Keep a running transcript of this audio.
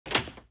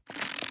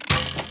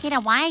Peter,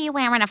 why are you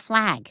wearing a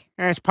flag?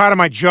 It's part of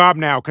my job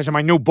now because of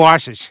my new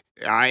bosses.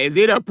 Is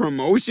it a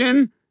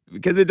promotion?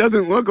 Because it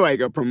doesn't look like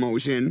a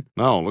promotion.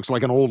 No, looks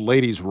like an old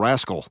lady's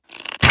rascal.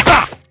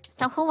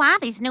 So who are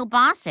these new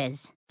bosses?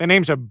 Their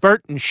names are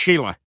Bert and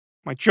Sheila.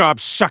 My job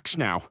sucks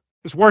now.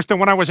 It's worse than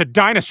when I was a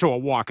dinosaur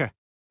walker.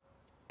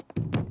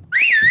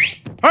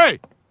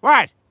 Hey!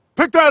 What?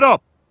 Pick that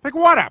up! Pick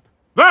what up?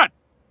 That!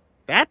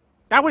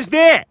 That was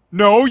there!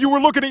 No, you were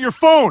looking at your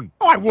phone!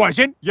 Oh, I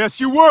wasn't! Yes,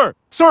 you were!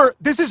 Sir,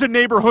 this is a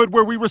neighborhood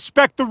where we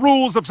respect the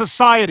rules of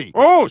society.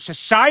 Oh,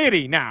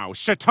 society now.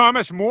 Sir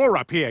Thomas More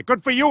up here.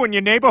 Good for you and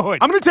your neighborhood.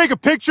 I'm gonna take a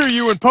picture of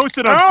you and post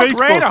it on Oh, Facebook.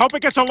 great. I hope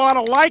it gets a lot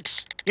of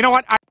likes. You know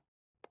what?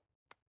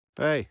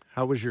 Hey,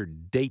 how was your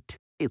date?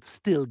 It's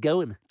still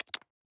going.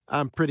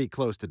 I'm pretty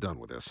close to done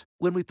with this.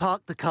 When we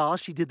parked the car,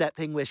 she did that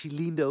thing where she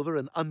leaned over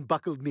and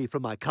unbuckled me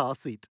from my car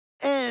seat.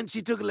 And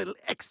she took a little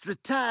extra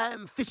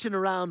time fishing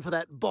around for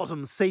that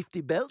bottom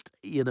safety belt.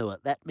 You know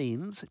what that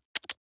means.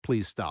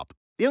 Please stop.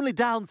 The only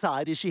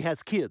downside is she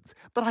has kids.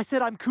 But I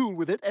said I'm cool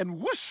with it, and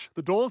whoosh,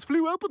 the doors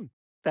flew open.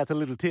 That's a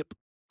little tip.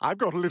 I've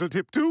got a little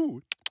tip,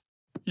 too.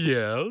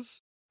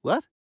 Yes?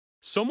 What?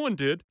 Someone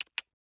did.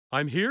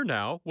 I'm here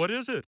now. What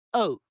is it?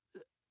 Oh,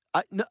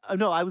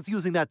 no, I was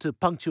using that to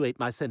punctuate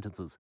my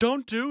sentences.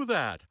 Don't do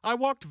that. I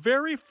walked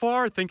very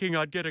far thinking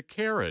I'd get a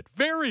carrot.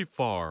 Very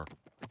far.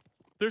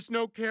 There's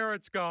no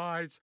carrots,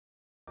 guys.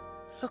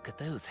 Look at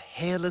those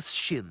hairless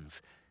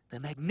shins. They're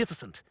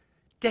magnificent.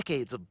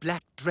 Decades of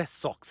black dress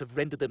socks have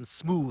rendered them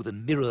smooth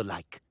and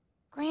mirror-like.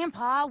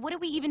 Grandpa, what are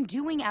we even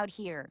doing out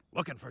here?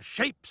 Looking for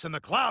shapes in the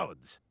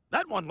clouds.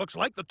 That one looks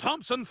like the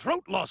Thompson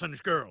throat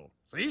lozenge girl.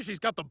 See, she's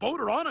got the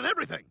boater on and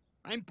everything.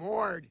 I'm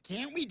bored.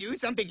 Can't we do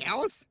something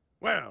else?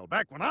 Well,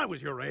 back when I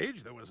was your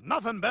age, there was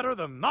nothing better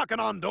than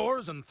knocking on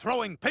doors and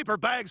throwing paper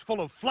bags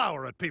full of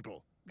flour at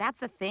people.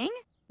 That's a thing?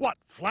 What,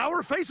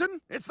 flour facing?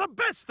 It's the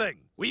best thing.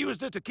 We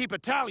used it to keep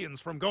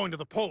Italians from going to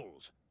the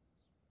polls.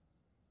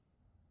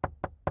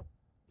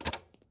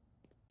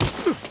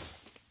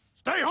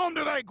 Stay home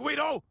today,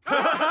 Guido!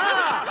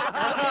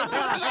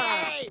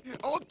 Yay!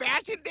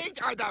 Old-fashioned things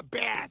are the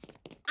best.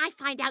 I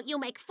find out you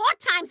make 4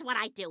 times what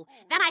I do.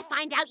 Then I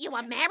find out you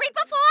were married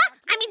before?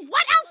 I mean,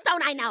 what else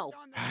don't I know?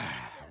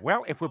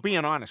 Well, if we're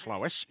being honest,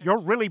 Lois, you're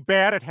really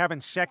bad at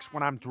having sex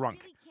when I'm drunk.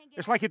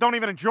 It's like you don't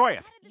even enjoy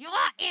it. You're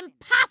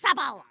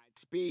impossible!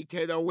 Speak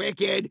to the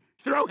wicked.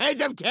 Throw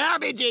heads of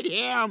cabbage at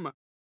him.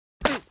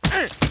 Damn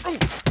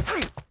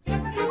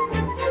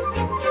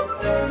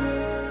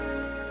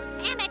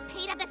it,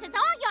 Peter, this is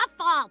all your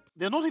fault!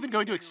 They're not even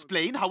going to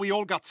explain how we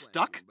all got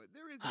stuck?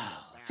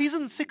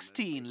 Season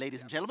 16,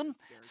 ladies and gentlemen.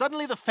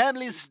 Suddenly the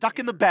family's stuck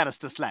in the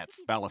banister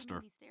slats.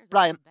 Ballister.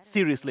 Brian,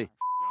 seriously.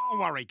 Don't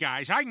worry,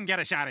 guys. I can get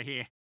us out of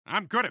here.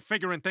 I'm good at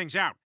figuring things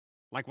out.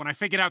 Like when I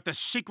figured out the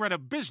secret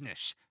of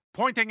business.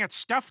 Pointing at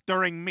stuff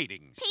during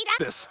meetings.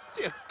 Peter?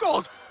 Dear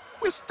God,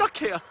 we're stuck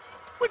here.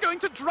 We're going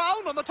to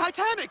drown on the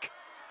Titanic.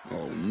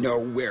 Oh, no,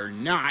 we're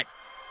not.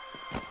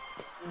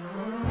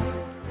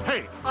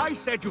 Hey, I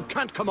said you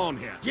can't come on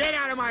here. Get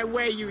out of my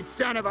way, you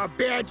son of a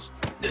bitch!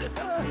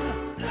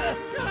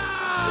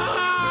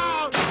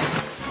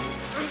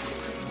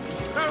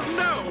 Oh,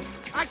 no!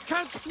 I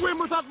can't swim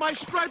without my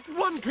striped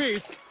one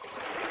piece.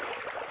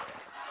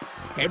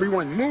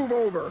 Everyone move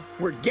over.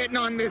 We're getting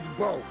on this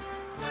boat.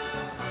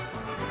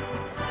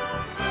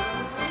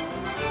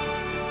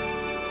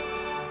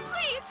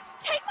 Please,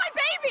 take my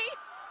baby!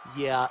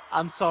 Yeah,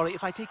 I'm sorry.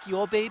 If I take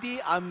your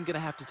baby, I'm gonna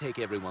have to take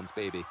everyone's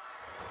baby.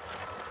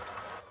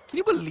 Can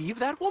you believe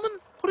that woman?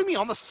 Putting me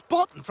on the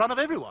spot in front of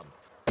everyone.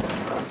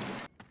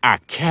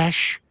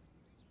 Akash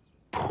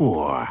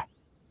Poor.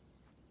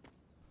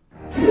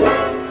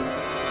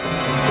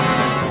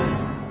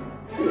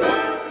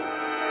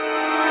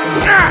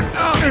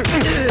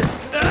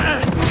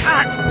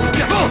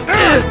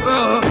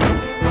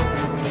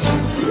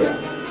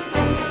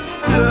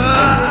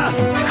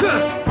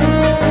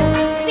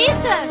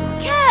 Peter,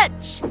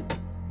 catch!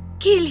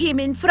 Kill him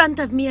in front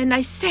of me and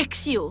I sex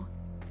you.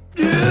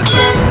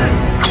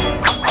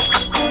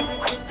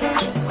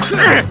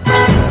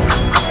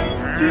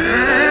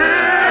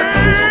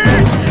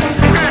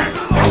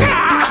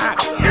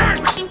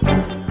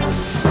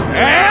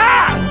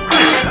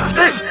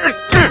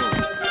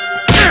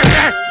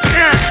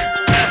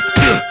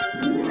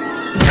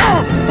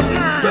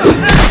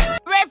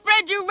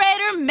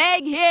 Refrigerator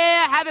Meg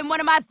here, having one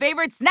of my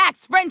favorite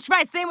snacks, French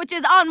fry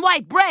sandwiches on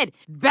white bread.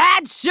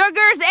 Bad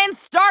sugars and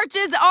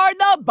starches are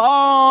the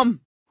bomb.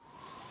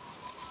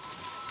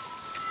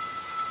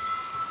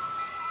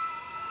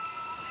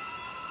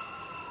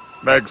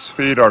 Meg's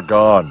feet are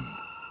gone,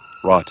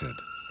 rotted.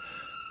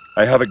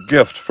 I have a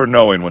gift for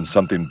knowing when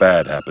something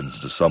bad happens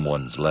to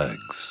someone's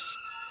legs.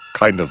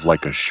 Kind of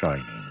like a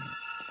shining.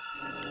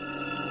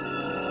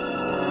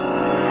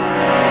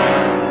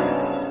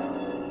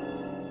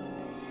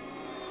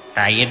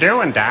 How you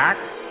doing, Doc?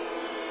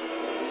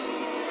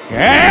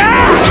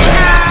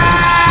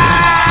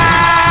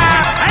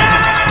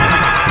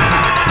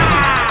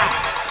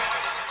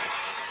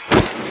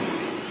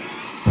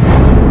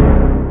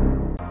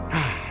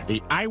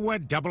 The Iowa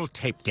Double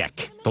Tape Deck.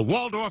 The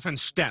Waldorf and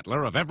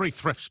Statler of every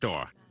thrift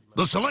store.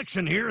 The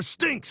selection here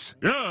stinks.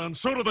 Yeah, and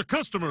so do the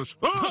customers.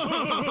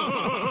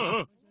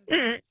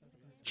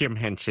 Jim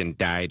Henson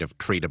died of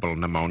treatable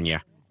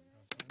pneumonia.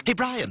 Hey,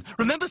 Brian,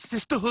 remember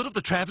Sisterhood of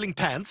the Traveling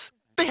Pants?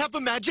 They have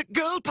the magic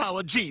girl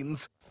power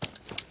jeans.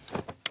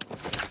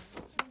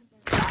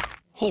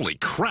 Holy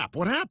crap,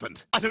 what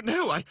happened? I don't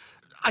know.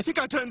 I think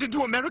I turned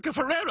into America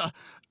Ferrera.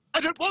 I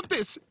don't want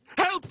this.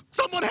 Help!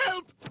 Someone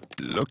help!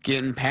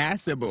 Looking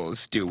passable,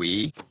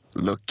 Stewie.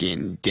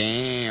 Looking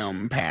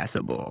damn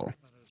passable.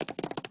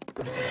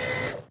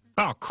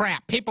 Oh,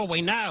 crap. People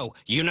we know.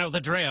 You know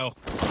the drill.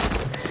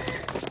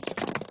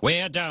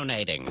 We're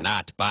donating,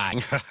 not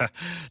buying.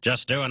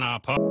 Just doing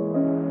our part.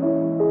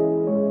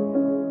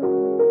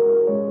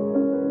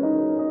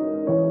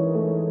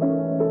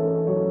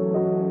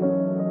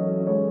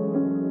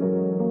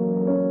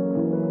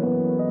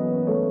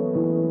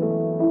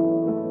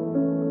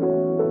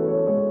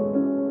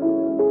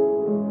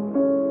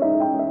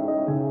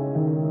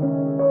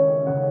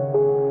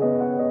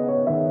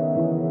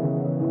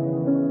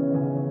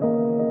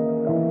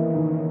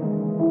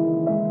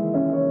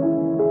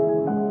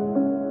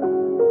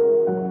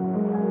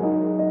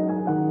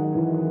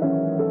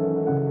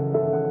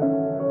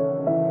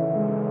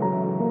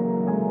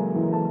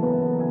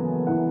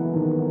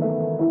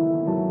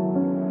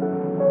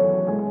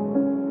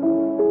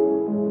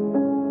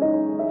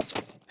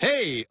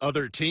 Hey,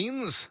 other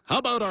teens, how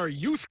about our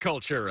youth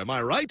culture, am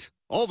I right?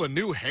 All the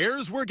new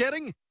hairs we're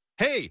getting?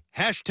 Hey,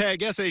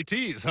 hashtag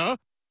SATs, huh?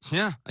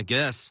 Yeah, I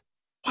guess.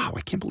 Wow,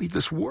 I can't believe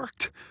this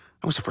worked.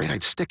 I was afraid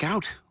I'd stick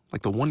out,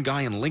 like the one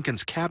guy in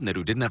Lincoln's cabinet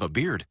who didn't have a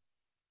beard.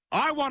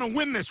 I want to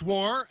win this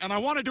war, and I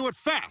want to do it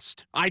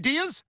fast.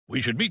 Ideas?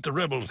 We should meet the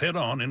rebels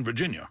head-on in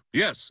Virginia.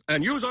 Yes,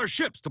 and use our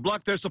ships to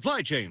block their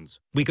supply chains.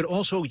 We could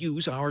also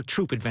use our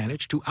troop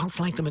advantage to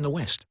outflank them in the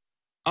west.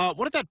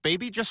 What did that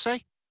baby just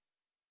say?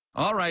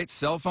 All right,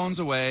 cell phones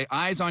away,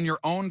 eyes on your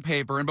own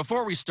paper, and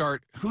before we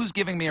start, who's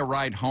giving me a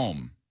ride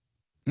home?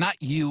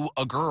 Not you,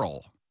 a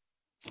girl.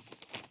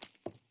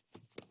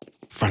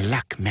 For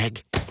luck,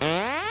 Meg.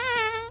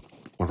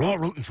 We're all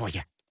rooting for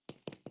you.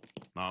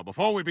 Now,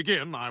 before we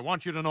begin, I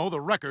want you to know the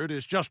record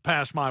is just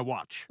past my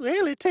watch.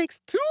 Well, it takes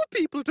 2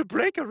 people to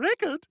break a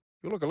record.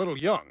 You look a little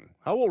young.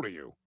 How old are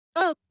you?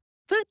 13?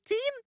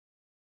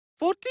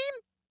 14?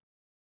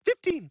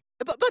 15.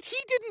 But he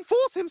didn't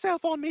force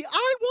himself on me.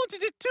 I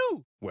wanted it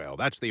too. Well,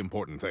 that's the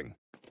important thing.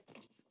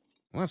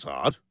 That's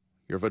odd.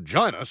 Your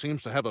vagina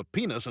seems to have a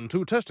penis and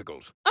 2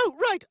 testicles. Oh,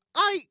 right.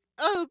 I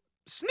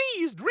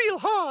sneezed real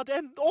hard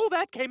and all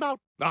that came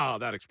out. Ah,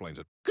 that explains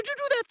it. Could you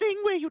do that thing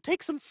where you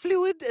take some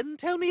fluid and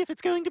tell me if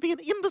it's going to be an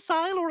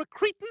imbecile or a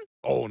cretin?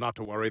 Oh, not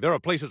to worry. There are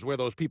places where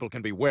those people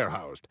can be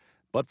warehoused.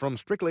 But from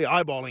strictly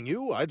eyeballing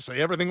you, I'd say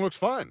everything looks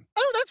fine.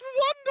 Oh, that's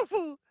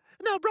wonderful.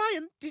 Now,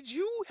 Brian, did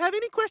you have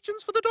any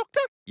questions for the doctor?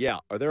 Yeah,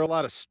 are there a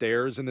lot of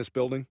stairs in this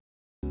building?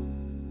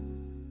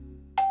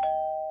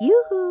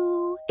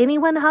 Yoo-hoo!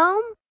 Anyone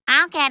home?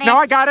 I'll get it. No,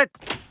 I got it.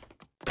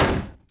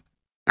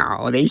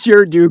 Oh, they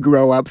sure do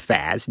grow up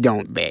fast,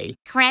 don't they?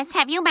 Chris,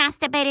 have you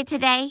masturbated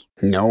today?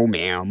 No,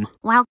 ma'am.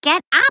 Well,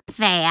 get up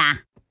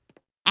there.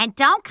 And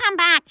don't come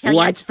back till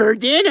What's for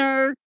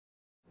dinner?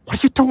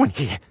 What are you doing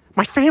here?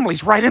 My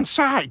family's right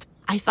inside.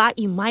 I thought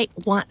you might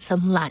want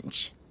some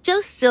lunch.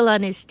 Joe's still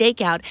on his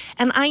stakeout,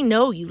 and I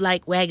know you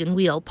like wagon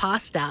wheel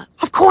pasta.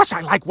 Of course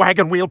I like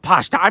wagon wheel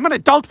pasta. I'm an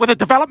adult with a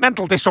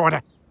developmental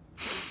disorder.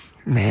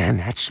 Man,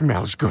 that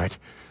smells good.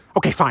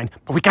 Okay, fine,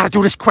 but we gotta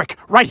do this quick,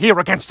 right here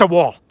against the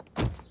wall.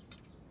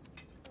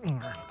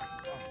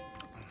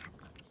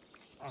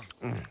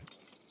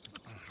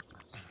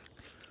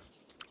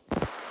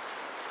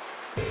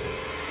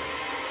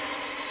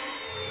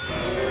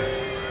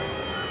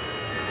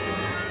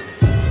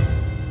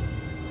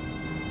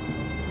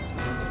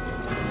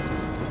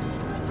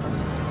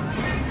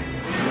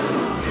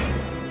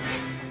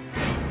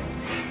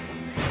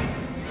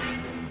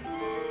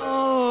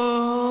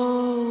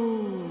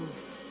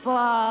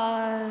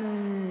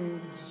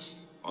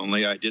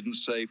 Only I didn't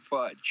say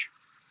fudge.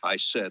 I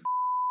said...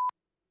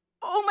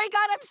 Oh my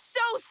god, I'm so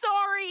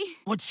sorry!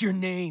 What's your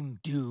name,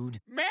 dude?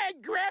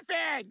 Meg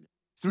Griffin!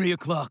 3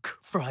 o'clock,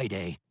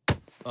 Friday.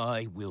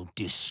 I will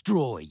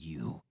destroy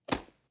you.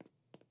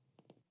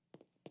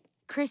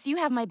 Chris, you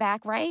have my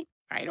back, right?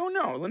 I don't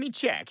know. Let me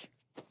check.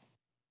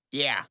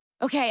 Yeah.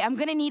 Okay, I'm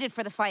gonna need it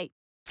for the fight.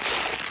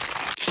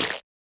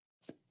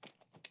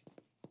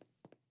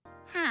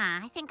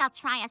 I think I'll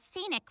try a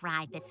scenic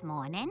ride this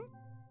morning.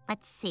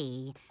 Let's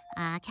see.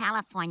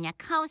 California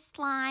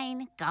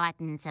coastline,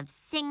 gardens of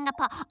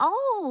Singapore.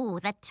 Oh,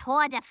 the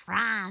Tour de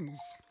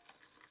France.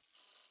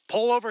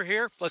 Pull over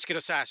here. Let's get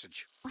a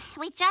sausage.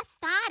 We just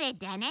started,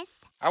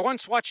 Dennis. I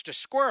once watched a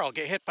squirrel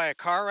get hit by a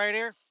car right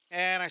here,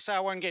 and I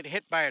saw one get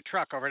hit by a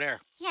truck over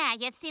there. Yeah,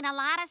 you've seen a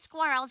lot of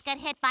squirrels get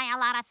hit by a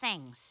lot of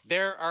things.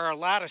 There are a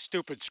lot of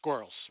stupid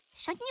squirrels.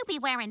 Shouldn't you be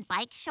wearing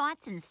bike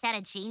shorts instead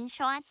of jean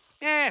shorts?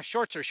 Yeah,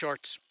 shorts are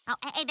shorts. Oh,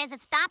 hey, there's a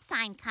stop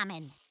sign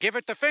coming. Give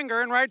it the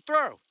finger and ride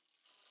through.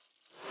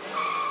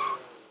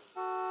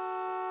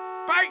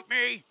 bite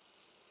me!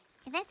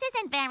 This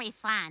isn't very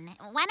fun.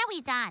 When are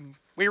we done?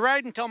 We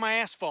ride until my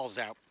ass falls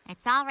out.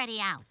 It's already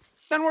out.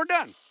 Then we're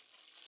done.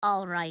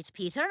 All right,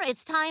 Peter,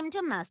 it's time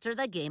to master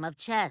the game of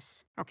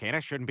chess. Okay,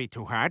 that shouldn't be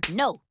too hard.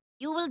 No,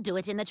 you will do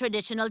it in the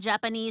traditional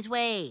Japanese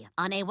way,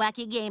 on a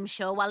wacky game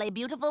show while a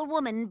beautiful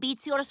woman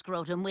beats your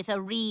scrotum with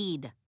a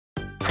reed.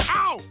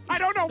 Ow! I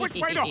don't know which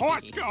way the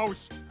horse goes.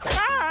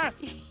 Ah!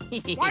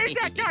 Why is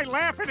that guy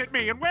laughing at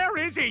me, and where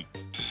is he?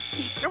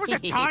 There was a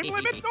time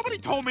limit? Nobody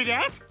told me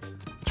that.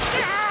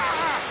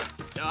 Ah!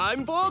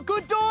 Time for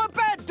good door,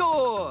 bad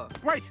door.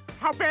 Wait,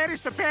 how bad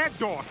is the bad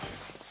door?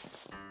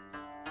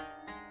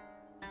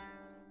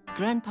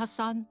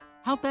 Grandpa-son,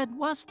 how bad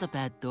was the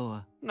bad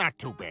door? Not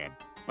too bad.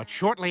 But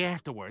shortly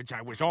afterwards,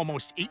 I was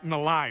almost eaten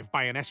alive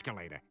by an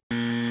escalator.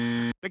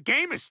 The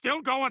game is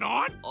still going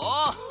on?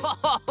 Oh, ho,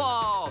 ho,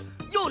 ho.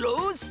 You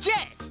lose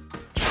chess.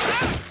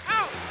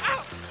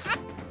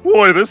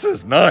 Boy, this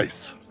is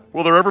nice.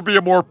 Will there ever be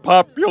a more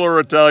popular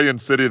Italian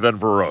city than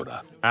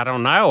Verona? I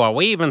don't know. Are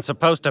we even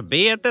supposed to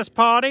be at this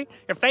party?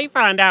 If they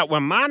find out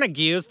we're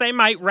Montagues, they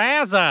might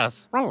razz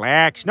us.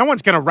 Relax. No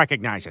one's going to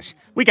recognize us.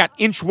 We got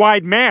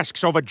inch-wide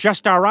masks over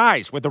just our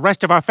eyes, with the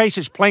rest of our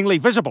faces plainly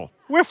visible.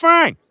 We're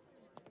fine.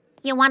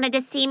 You wanted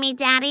to see me,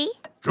 Daddy?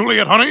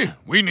 Juliet, honey,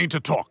 we need to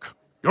talk.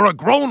 You're a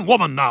grown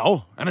woman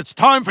now, and it's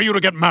time for you to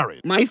get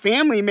married. My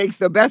family makes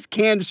the best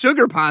canned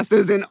sugar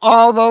pastas in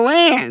all the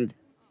land.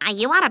 Are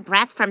you out of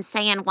breath from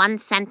saying one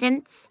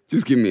sentence?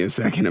 Just give me a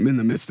second. I'm in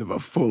the midst of a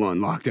full-on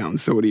lockdown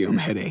sodium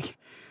headache.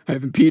 I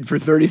haven't peed for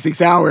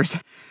 36 hours.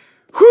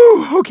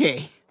 Whew,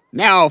 okay.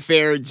 Now,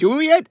 fair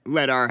Juliet,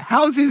 let our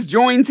houses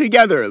join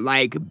together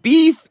like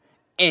beef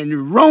and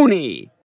roni.